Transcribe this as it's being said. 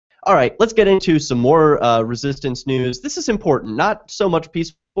All right, let's get into some more resistance news. This is important, not so much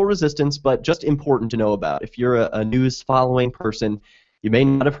peaceful resistance, but just important to know about. If you're a news-following person, you may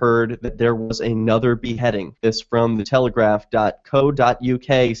not have heard that there was another beheading. This from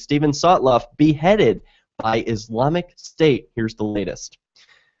thetelegraph.co.uk. Steven Sotloff beheaded by Islamic State. Here's the latest.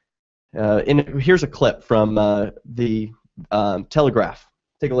 Here's a clip from the Telegraph.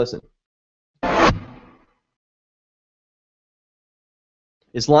 Take a listen.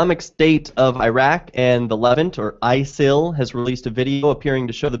 Islamic State of Iraq and the Levant, or ISIL, has released a video appearing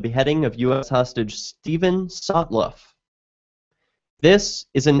to show the beheading of U.S. hostage Steven Sotloff. This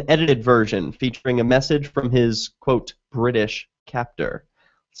is an edited version featuring a message from his, quote, British captor.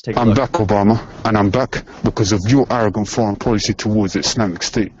 Let's take a look. I'm back, Obama, and I'm back because of your arrogant foreign policy towards the Islamic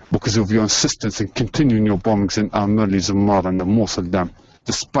State, because of your insistence in continuing your bombings in Al-Mali, Zamar, and the Mosul Dam,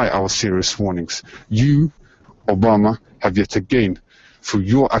 despite our serious warnings. You, Obama, have yet again, through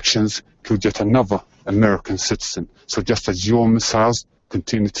your actions, killed yet another American citizen. So just as your missiles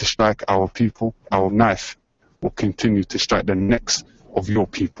continue to strike our people, our knife will continue to strike the necks of your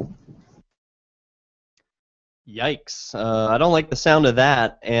people. Yikes. I don't like the sound of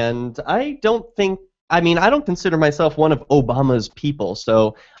that, and I don't consider myself one of Obama's people,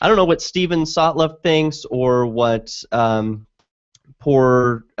 so I don't know what Steven Sotloff thinks or what gosh,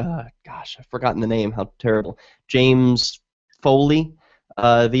 I've forgotten the name, how terrible, James Foley,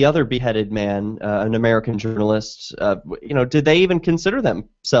 the other beheaded man, an American journalist, did they even consider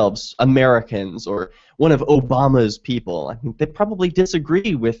themselves Americans or one of Obama's people? I mean, they probably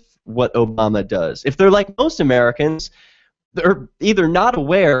disagree with what Obama does. If they're like most Americans, they're either not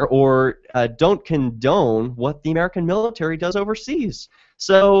aware or don't condone what the American military does overseas.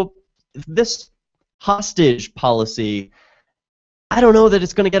 So this hostage policy, I don't know that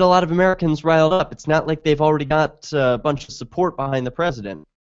it's going to get a lot of Americans riled up. It's not like they've already got a bunch of support behind the president.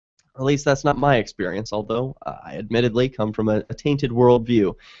 At least that's not my experience, although I admittedly come from a tainted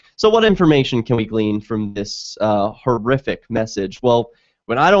worldview. So what information can we glean from this horrific message? Well,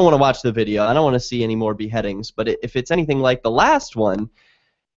 when I don't want to watch the video, I don't want to see any more beheadings, but if it's anything like the last one,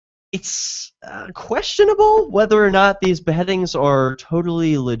 it's questionable whether or not these beheadings are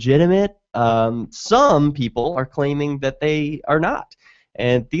totally legitimate. Some people are claiming that they are not,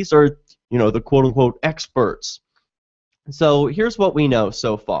 and these are, the quote-unquote experts. So here's what we know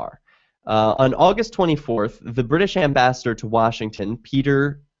so far. On August 24th, the British ambassador to Washington,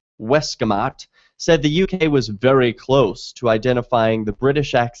 Peter Westcott, said the UK was very close to identifying the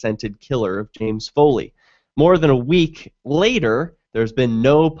British-accented killer of James Foley. More than a week later, there's been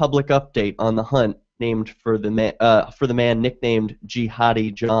no public update on the hunt for the man nicknamed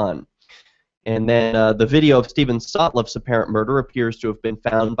Jihadi John. And then the video of Steven Sotloff's apparent murder appears to have been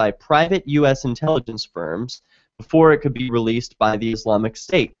found by private U.S. intelligence firms before it could be released by the Islamic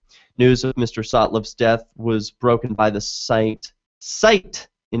State. News of Mr. Sotloff's death was broken by the Site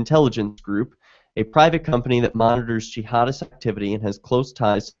Intelligence Group, a private company that monitors jihadist activity and has close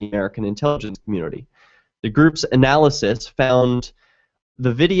ties to the American intelligence community. The group's analysis found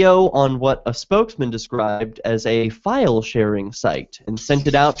the video on what a spokesman described as a file-sharing site and sent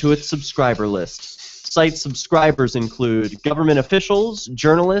it out to its subscriber list. Site subscribers include government officials,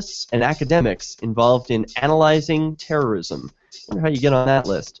 journalists, and academics involved in analyzing terrorism. I wonder how you get on that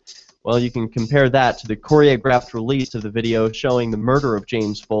list. Well, you can compare that to the choreographed release of the video showing the murder of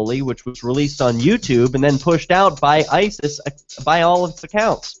James Foley, which was released on YouTube and then pushed out by ISIS by all of its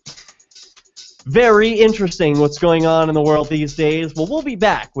accounts. Very interesting what's going on in the world these days. Well, we'll be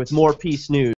back with more peace news.